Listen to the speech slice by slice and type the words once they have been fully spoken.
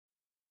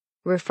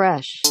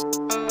Refresh.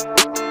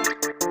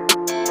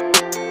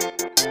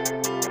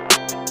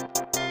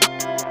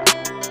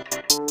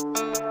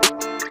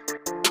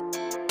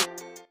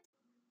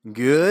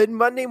 Good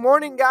Monday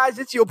morning, guys.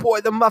 It's your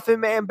boy, the Muffin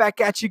Man, back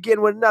at you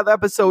again with another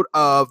episode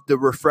of the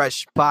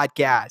Refresh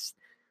Podcast.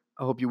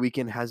 I hope your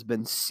weekend has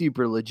been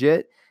super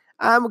legit.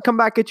 I'm going to come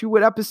back at you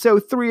with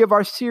episode 3 of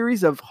our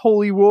series of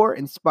Holy War,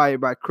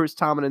 inspired by Chris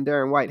Tomlin and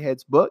Darren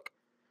Whitehead's book.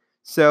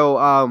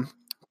 So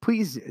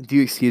please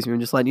do excuse me. I'm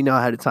just letting you know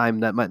ahead of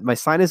time that my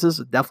sinuses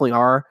definitely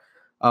are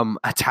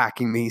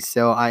attacking me.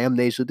 So I am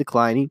nasally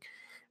declining.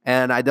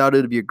 And I thought it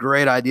would be a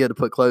great idea to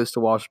put clothes to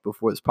wash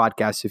before this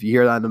podcast. So if you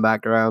hear that in the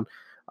background,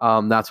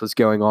 that's what's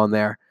going on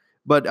there.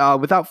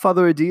 But without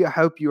further ado, I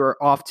hope you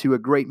are off to a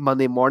great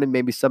Monday morning.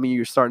 Maybe some of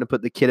you are starting to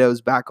put the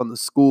kiddos back on the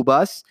school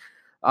bus.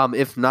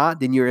 If not,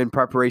 then you're in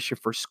preparation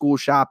for school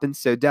shopping.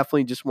 So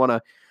definitely just want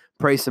to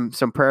pray some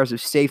prayers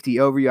of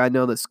safety over you. I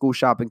know that school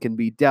shopping can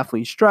be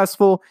definitely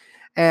stressful,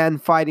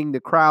 and fighting the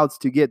crowds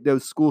to get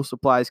those school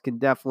supplies can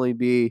definitely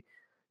be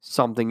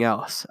something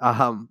else.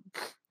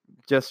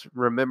 Just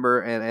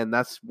remember, and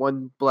that's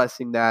one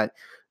blessing that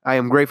I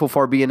am grateful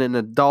for, being an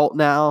adult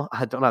now.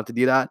 I don't have to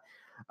do that.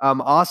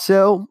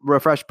 Also,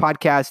 Refresh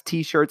Podcast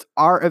t-shirts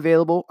are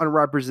available on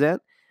Represent,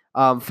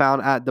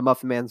 found at the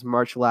Muffin Man's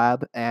Merch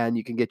Lab, and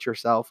you can get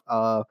yourself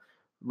a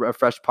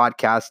Refresh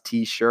Podcast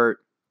t-shirt.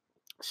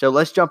 So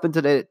let's jump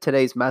into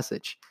today's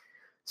message.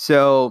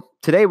 So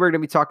today we're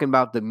going to be talking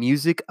about the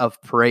music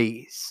of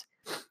praise.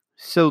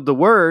 So the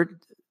word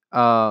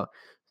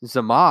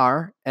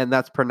Zamar, and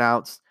that's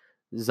pronounced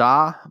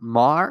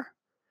Zamar.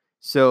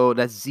 So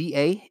that's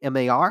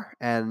Zamar,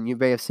 and you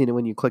may have seen it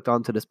when you clicked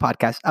onto this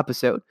podcast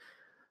episode.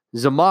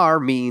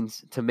 Zamar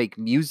means to make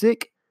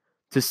music,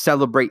 to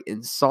celebrate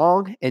in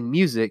song and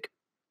music,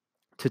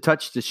 to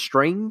touch the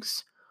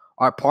strings,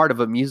 are part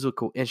of a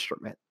musical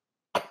instrument.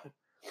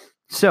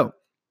 So,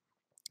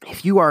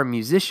 if you are a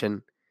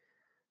musician,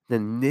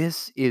 then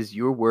this is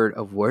your word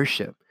of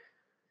worship.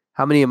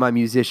 How many of my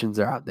musicians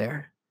are out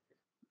there?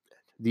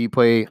 Do you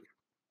play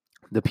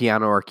the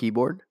piano or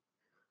keyboard?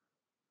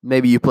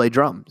 Maybe you play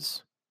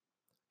drums.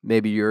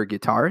 Maybe you're a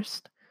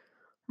guitarist.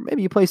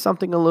 Maybe you play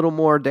something a little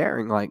more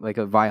daring, like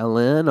a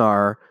violin,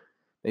 or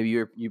maybe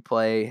you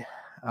play,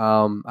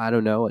 I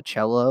don't know, a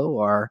cello,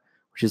 or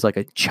which is like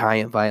a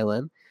giant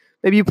violin.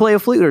 Maybe you play a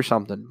flute or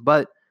something.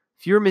 But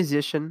if you're a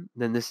musician,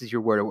 then this is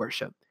your word of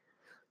worship.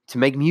 To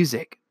make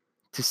music,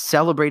 to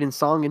celebrate in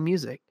song and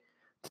music,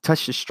 to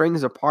touch the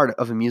strings are part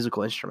of a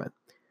musical instrument.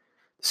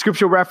 The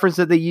scriptural reference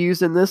that they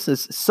use in this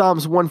is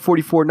Psalms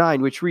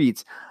 144:9, which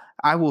reads,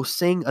 "I will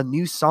sing a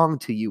new song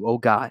to you, O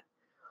God.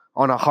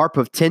 On a harp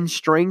of 10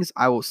 strings,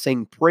 I will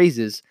sing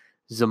praises,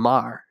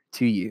 Zamar,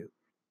 to you."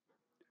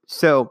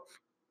 So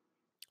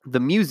the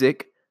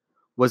music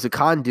was a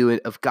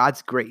conduit of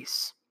God's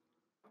grace.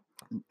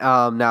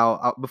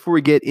 Now, before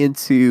we get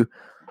into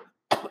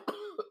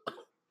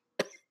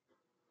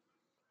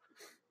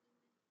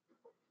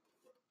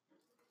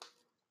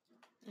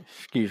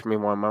excuse me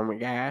one moment,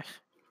 guys.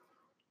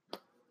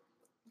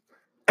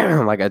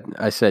 Like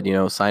I said,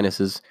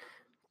 sinuses,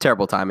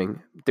 terrible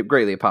timing.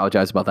 Greatly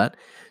apologize about that.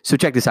 So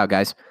check this out,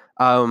 guys.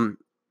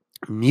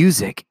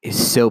 Music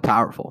is so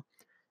powerful.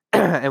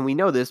 And we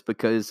know this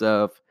because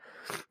of,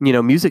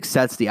 music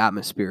sets the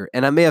atmosphere.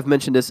 And I may have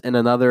mentioned this in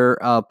another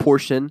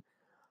portion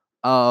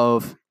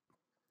of,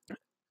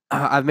 a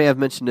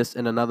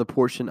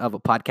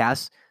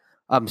podcast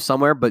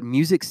somewhere, but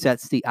music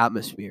sets the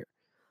atmosphere.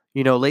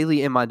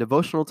 Lately in my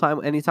devotional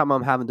time, anytime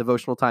I'm having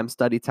devotional time,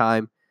 study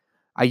time,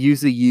 I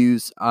usually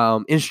use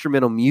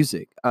instrumental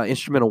music,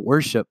 instrumental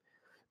worship,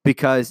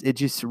 because it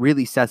just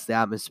really sets the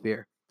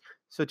atmosphere.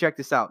 So check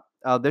this out.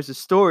 There's a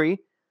story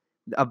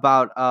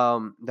about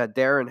that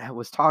Darren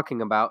was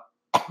talking about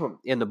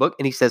in the book,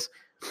 and he says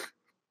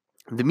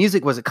the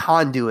music was a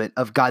conduit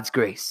of God's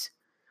grace,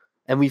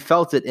 and we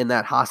felt it in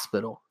that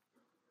hospital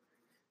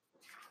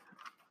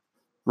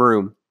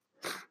room.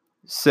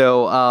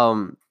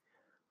 So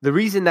the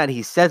reason that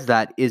he says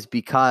that is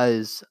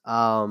because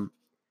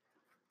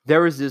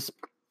there was this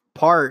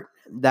part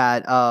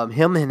that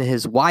him and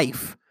his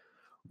wife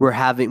were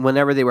having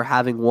whenever they were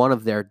having one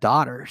of their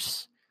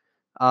daughters.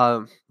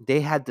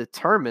 They had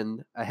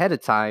determined ahead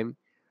of time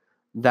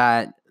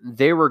that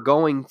they were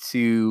going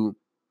to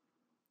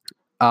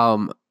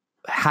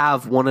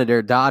have one of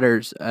their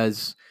daughters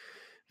as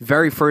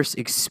very first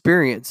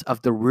experience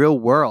of the real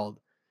world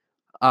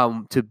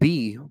to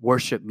be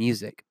worship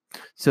music.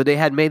 So they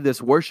had made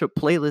this worship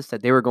playlist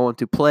that they were going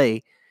to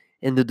play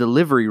in the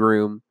delivery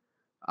room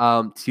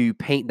to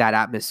paint that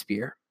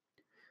atmosphere.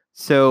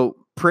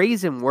 So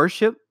praise and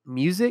worship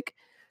music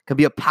can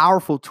be a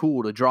powerful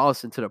tool to draw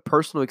us into the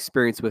personal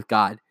experience with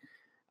God.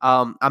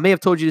 I may have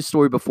told you this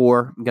story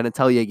before. I'm going to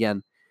tell you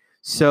again.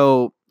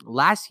 So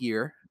last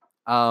year,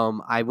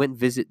 I went and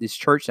visit this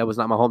church that was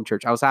not my home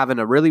church. I was having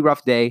a really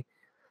rough day,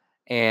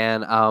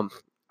 and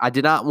I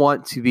did not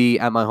want to be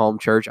at my home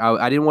church.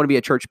 I didn't want to be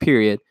at church,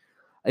 period.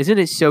 Isn't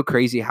it so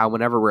crazy how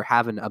whenever we're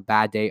having a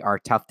bad day or a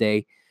tough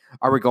day,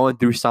 or we're going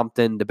through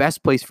something, the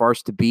best place for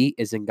us to be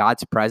is in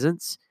God's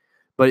presence?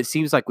 but it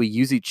seems like we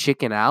usually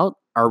chicken out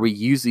or we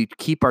usually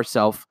keep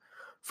ourselves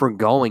from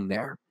going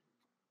there.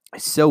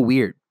 It's so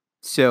weird.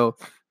 So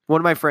one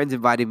of my friends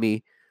invited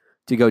me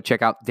to go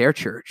check out their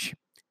church,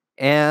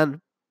 and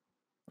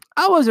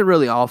I wasn't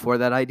really all for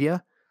that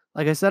idea.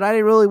 Like I said, I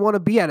didn't really want to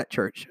be at a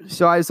church.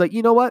 So I was like,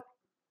 you know what?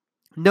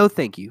 No,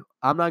 thank you.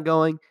 I'm not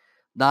going,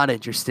 not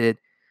interested.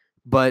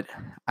 But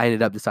I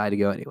ended up deciding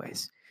to go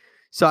anyways.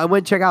 So I went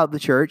and check out the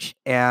church,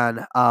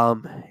 and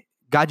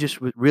God just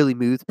really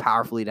moved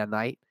powerfully that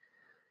night.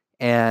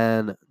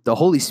 And the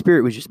Holy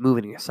Spirit was just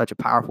moving in such a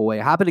powerful way.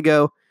 I happened to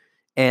go,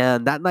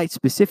 and that night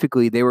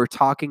specifically, they were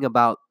talking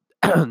about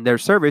their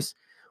service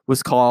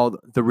was called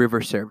the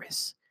River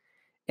Service.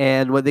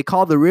 And what they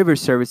call the River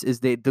Service is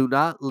they do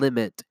not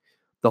limit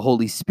the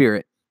Holy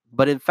Spirit,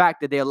 but in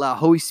fact, that they allow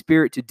Holy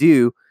Spirit to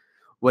do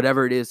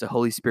whatever it is the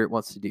Holy Spirit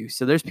wants to do.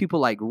 So there's people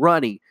like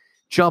running,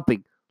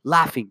 jumping,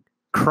 laughing,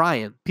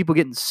 crying, people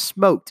getting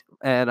smoked.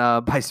 And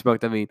by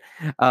smoked, I mean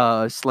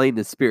slain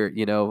the spirit.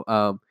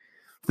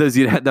 For those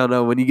of you that don't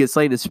know, when you get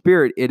slain in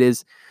spirit, it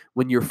is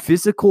when your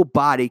physical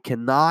body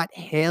cannot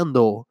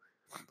handle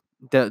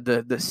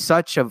the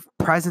such of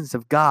presence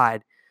of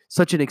God,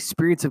 such an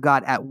experience of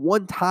God at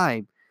one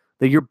time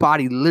that your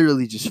body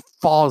literally just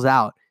falls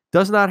out.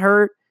 Does not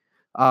hurt.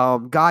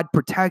 God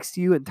protects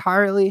you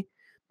entirely,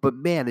 but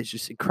man, it's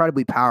just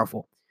incredibly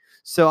powerful.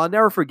 So I'll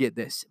never forget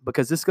this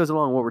because this goes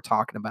along with what we're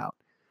talking about.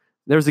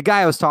 There was a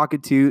guy I was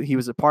talking to. He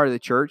was a part of the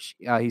church.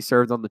 He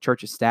served on the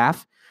church's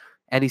staff.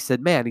 And he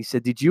said,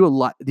 did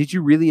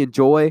you really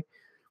enjoy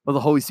what the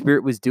Holy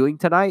Spirit was doing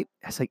tonight?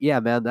 I was like, yeah,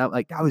 man,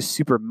 that was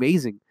super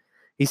amazing.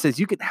 He says,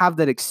 you can have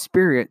that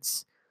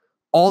experience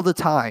all the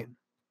time.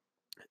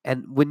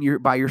 And when you're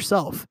by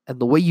yourself, and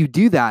the way you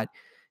do that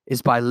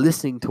is by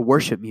listening to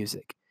worship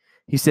music.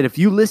 He said, if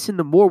you listen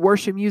to more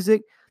worship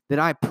music, then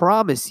I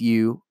promise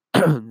you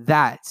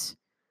that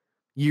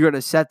you're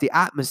going to set the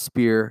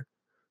atmosphere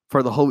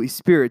for the Holy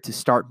Spirit to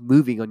start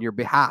moving on your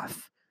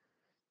behalf.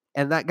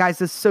 And that, guys,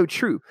 is so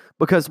true,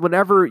 because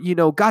whenever,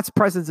 God's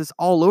presence is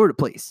all over the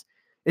place.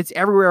 It's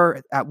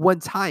everywhere at one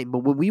time.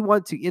 But when we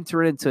want to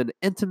enter into an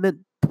intimate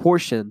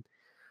portion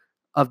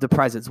of the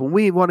presence, when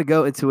we want to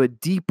go into a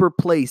deeper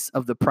place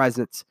of the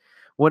presence,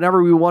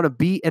 whenever we want to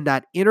be in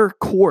that inner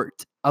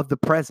court of the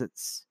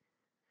presence,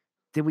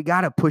 then we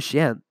got to push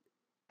in.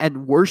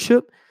 And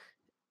worship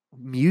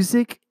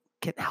music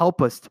can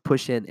help us to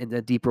push in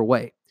a deeper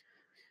way.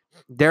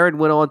 Darren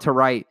went on to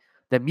write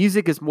that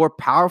music is more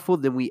powerful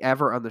than we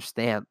ever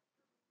understand.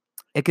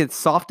 It can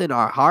soften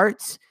our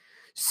hearts,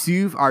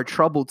 soothe our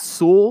troubled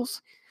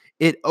souls.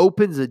 It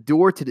opens a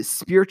door to the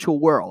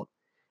spiritual world,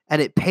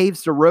 and it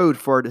paves the road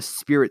for the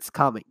Spirit's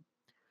coming.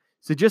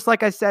 So just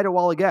like I said a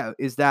while ago,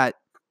 is that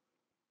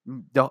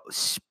the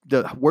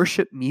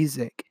worship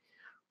music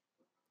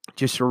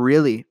just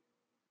really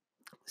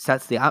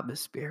sets the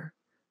atmosphere.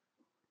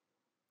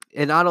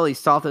 It not only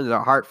softens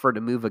our heart for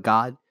the move of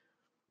God,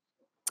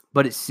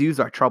 but it soothes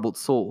our troubled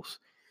souls.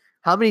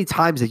 How many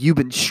times have you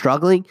been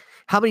struggling?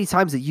 How many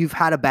times have you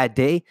had a bad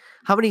day?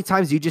 How many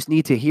times you just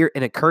need to hear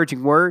an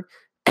encouraging word,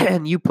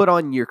 and you put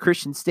on your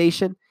Christian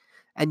station,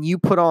 and you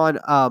put on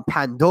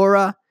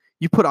Pandora,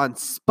 you put on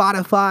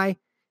Spotify,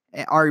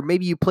 or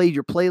maybe you played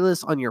your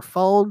playlist on your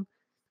phone,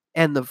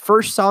 and the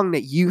first song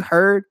that you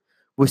heard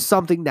was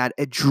something that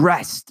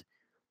addressed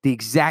the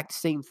exact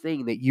same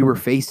thing that you were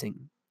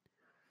facing.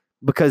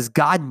 Because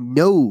God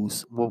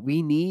knows what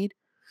we need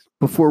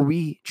before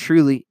we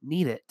truly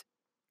need it.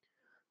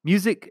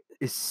 Music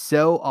is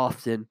so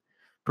often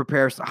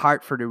prepares the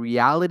heart for the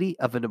reality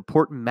of an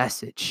important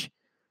message.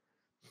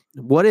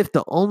 What if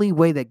the only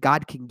way that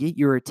God can get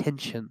your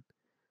attention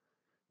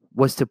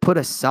was to put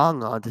a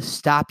song on to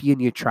stop you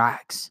in your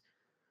tracks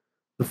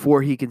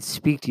before he can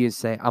speak to you and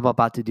say, I'm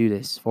about to do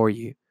this for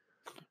you?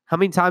 How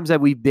many times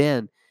have we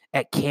been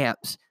at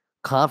camps,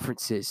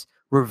 conferences,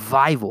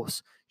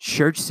 revivals,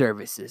 church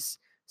services,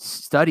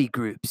 study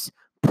groups,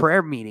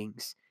 prayer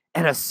meetings,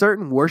 and a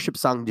certain worship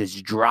song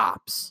just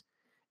drops,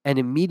 and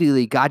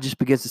immediately God just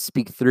begins to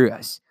speak through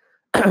us?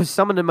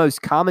 Some of the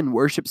most common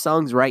worship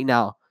songs right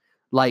now,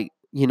 like,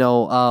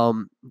 the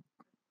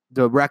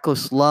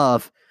Reckless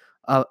Love,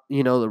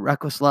 the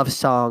Reckless Love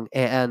song,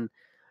 and,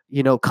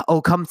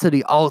 Oh, Come to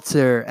the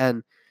Altar,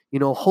 and,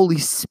 Holy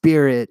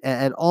Spirit,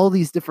 and all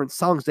these different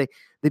songs, they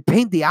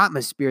paint the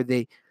atmosphere.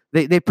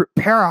 They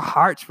prepare our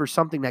hearts for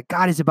something that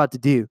God is about to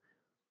do.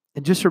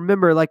 And just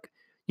remember,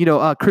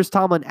 Chris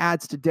Tomlin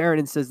adds to Darren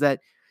and says that,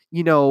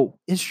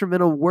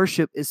 instrumental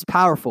worship is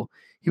powerful.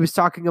 He was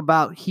talking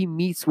about he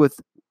meets with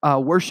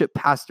worship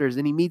pastors,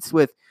 and he meets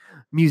with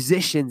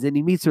musicians, and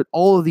he meets with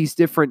all of these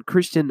different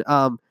Christian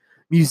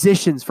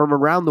musicians from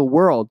around the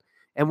world.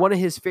 And one of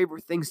his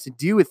favorite things to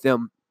do with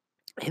them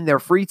in their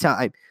free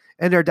time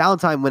and their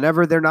downtime,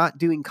 whenever they're not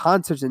doing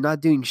concerts and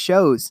not doing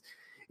shows,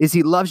 is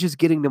he loves just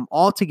getting them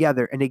all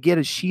together, and they get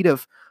a sheet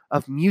of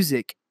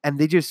music, and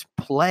they just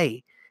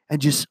play and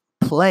just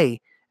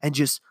play and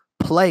just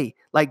play.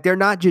 Like they're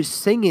not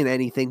just singing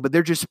anything, but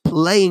they're just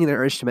playing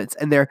their instruments,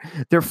 and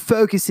they're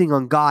focusing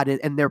on God,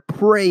 and they're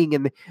praying,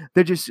 and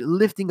they're just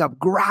lifting up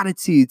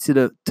gratitude to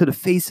the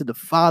face of the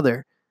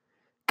Father.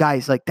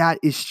 Guys, like that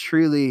is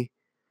truly,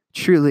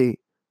 truly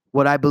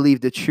what I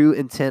believe the true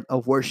intent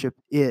of worship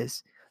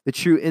is. The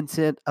true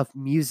intent of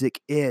music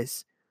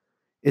is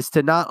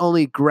to not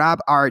only grab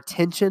our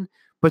attention,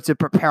 but to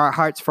prepare our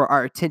hearts for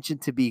our attention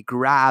to be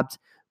grabbed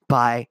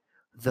by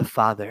the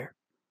Father.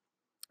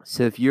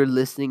 So if you're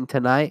listening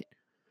tonight,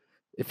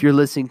 if you're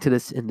listening to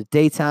this in the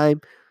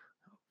daytime,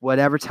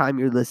 whatever time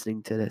you're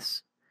listening to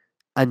this,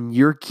 and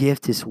your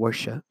gift is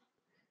worship,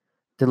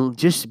 then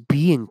just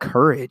be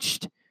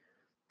encouraged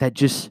that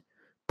just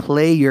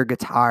play your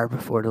guitar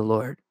before the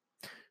Lord.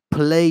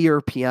 Play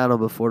your piano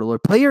before the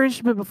Lord. Play your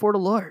instrument before the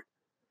Lord.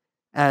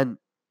 And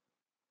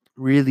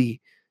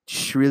really,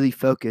 just really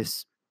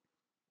focus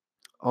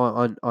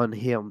on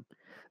Him.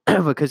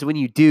 Because when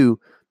you do,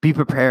 be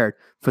prepared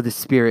for the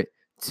Spirit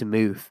to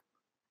move.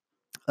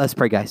 Let's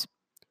pray, guys.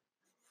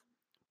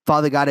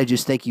 Father God, I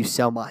just thank you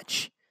so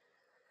much.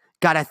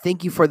 God, I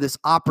thank you for this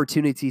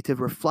opportunity to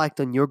reflect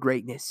on your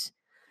greatness.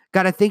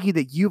 God, I thank you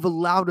that you've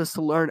allowed us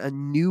to learn a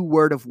new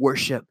word of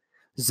worship,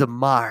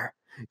 Zamar.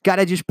 God,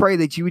 I just pray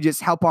that you would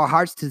just help our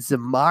hearts to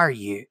Zamar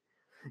you.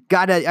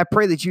 God, I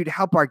pray that you'd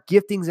help our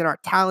giftings and our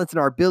talents and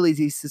our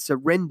abilities to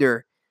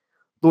surrender,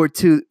 Lord,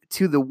 to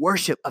the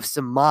worship of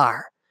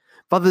Zamar.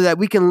 Father, that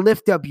we can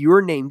lift up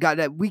your name, God,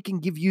 that we can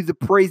give you the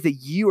praise that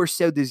you are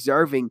so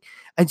deserving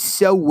and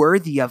so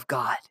worthy of,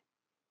 God.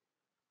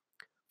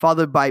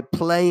 Father, by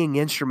playing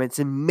instruments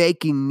and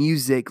making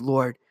music,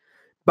 Lord,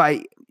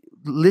 by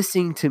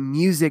listening to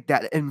music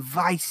that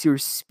invites your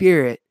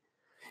Spirit,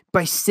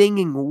 by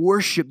singing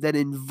worship that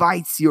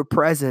invites your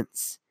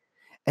presence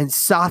and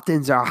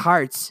softens our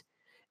hearts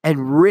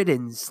and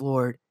riddens,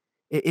 Lord.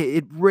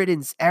 It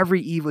riddens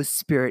every evil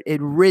spirit.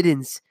 It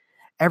riddens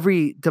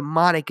every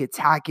demonic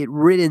attack. It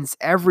riddens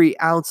every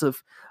ounce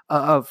of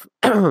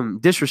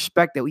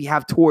disrespect that we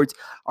have towards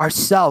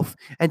ourselves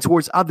and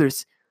towards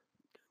others.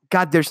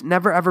 God, there's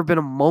never ever been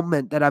a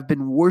moment that I've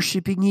been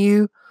worshiping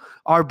you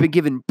or been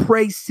giving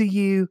praise to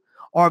you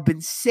or been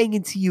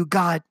singing to you,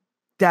 God,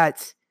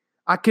 that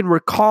I can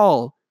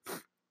recall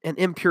an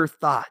impure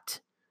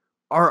thought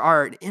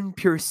or an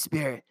impure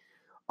spirit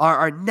or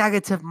our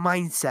negative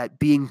mindset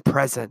being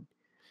present.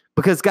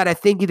 Because, God, I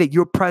thank you that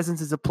your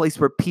presence is a place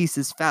where peace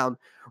is found,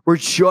 where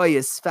joy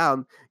is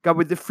found, God,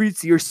 where the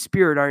fruits of your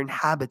Spirit are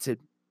inhabited.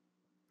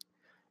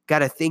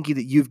 God, I thank you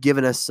that you've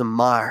given us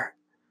Zamar,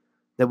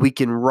 that we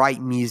can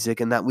write music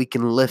and that we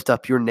can lift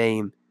up your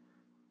name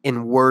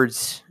in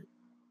words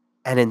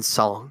and in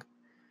song.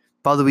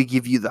 Father, we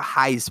give you the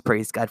highest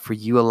praise, God, for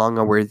you alone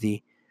are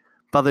worthy.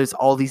 Father, it's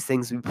all these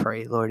things we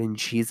pray, Lord, in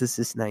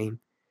Jesus' name.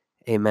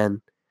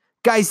 Amen.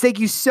 Guys, thank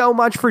you so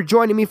much for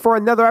joining me for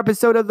another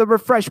episode of the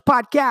Refresh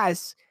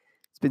Podcast.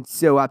 It's been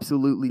so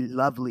absolutely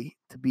lovely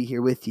to be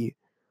here with you.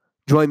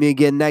 Join me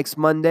again next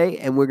Monday,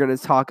 and we're going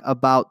to talk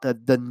about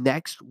the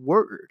next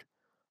word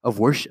of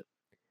worship.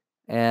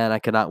 And I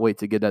cannot wait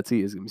to get that to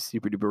you. It's going to be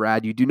super duper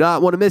rad. You do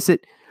not want to miss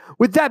it.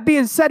 With that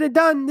being said and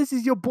done, this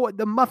is your boy,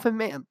 the Muffin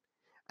Man.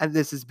 And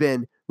this has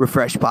been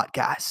Refresh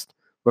Podcast,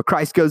 where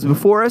Christ goes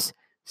before us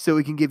so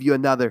we can give you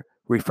another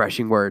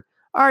refreshing word.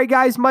 All right,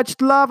 guys, much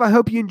love. I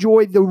hope you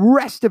enjoy the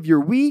rest of your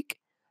week.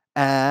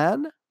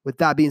 And with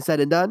that being said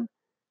and done,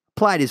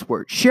 apply this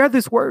word. Share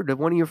this word with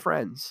one of your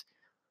friends.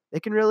 They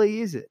can really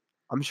use it.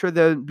 I'm sure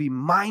they'll be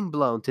mind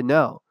blown to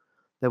know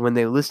that when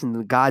they listen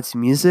to God's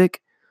music,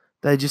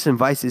 that it just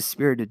invites His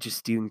Spirit to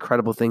just do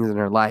incredible things in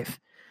their life.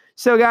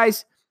 So,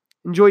 guys,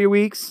 enjoy your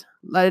weeks.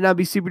 Let it not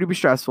be super duper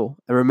stressful.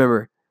 And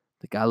remember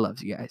that God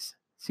loves you guys.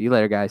 See you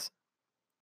later, guys.